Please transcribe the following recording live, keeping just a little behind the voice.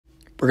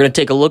We're going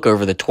to take a look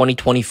over the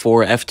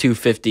 2024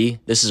 F250.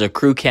 This is a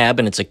crew cab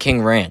and it's a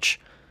King Ranch.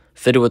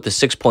 Fitted with the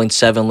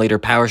 6.7 liter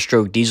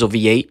Powerstroke diesel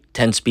V8,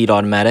 10-speed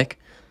automatic.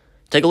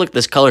 Take a look at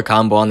this color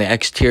combo on the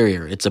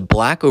exterior. It's a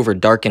black over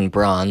darkened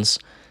bronze,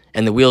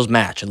 and the wheels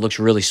match. It looks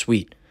really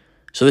sweet.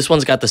 So this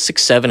one's got the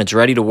 6.7, it's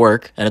ready to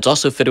work, and it's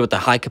also fitted with the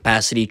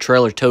high-capacity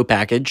trailer tow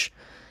package,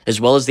 as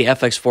well as the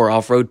FX4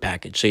 off-road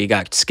package. So you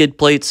got skid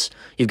plates,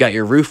 you've got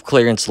your roof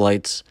clearance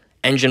lights,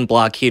 engine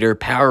block heater,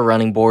 power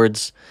running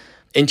boards.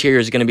 Interior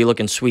is going to be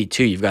looking sweet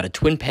too. You've got a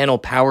twin-panel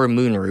power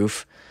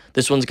moonroof.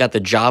 This one's got the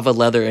Java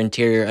leather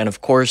interior, and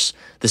of course,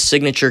 the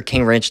signature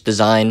King Ranch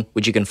design,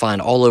 which you can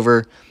find all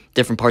over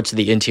different parts of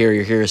the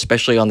interior here,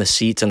 especially on the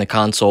seats and the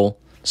console.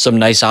 Some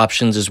nice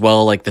options as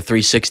well, like the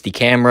 360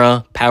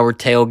 camera, power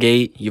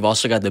tailgate. You've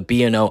also got the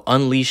B&O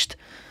Unleashed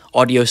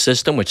audio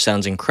system, which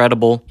sounds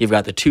incredible. You've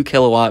got the 2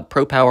 kilowatt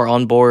Pro Power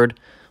onboard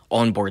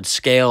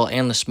scale,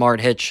 and the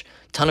smart hitch.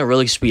 Ton of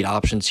really sweet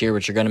options here,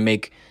 which are going to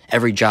make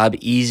every job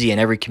easy and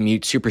every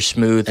commute super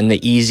smooth, and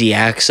the easy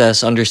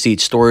access underseat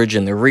storage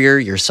in the rear,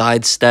 your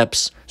side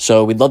steps.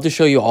 So we'd love to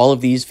show you all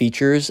of these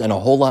features and a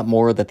whole lot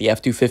more that the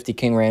F250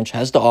 King Ranch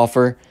has to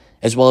offer,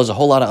 as well as a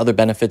whole lot of other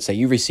benefits that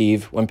you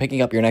receive when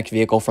picking up your next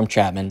vehicle from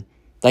Chapman.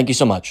 Thank you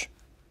so much.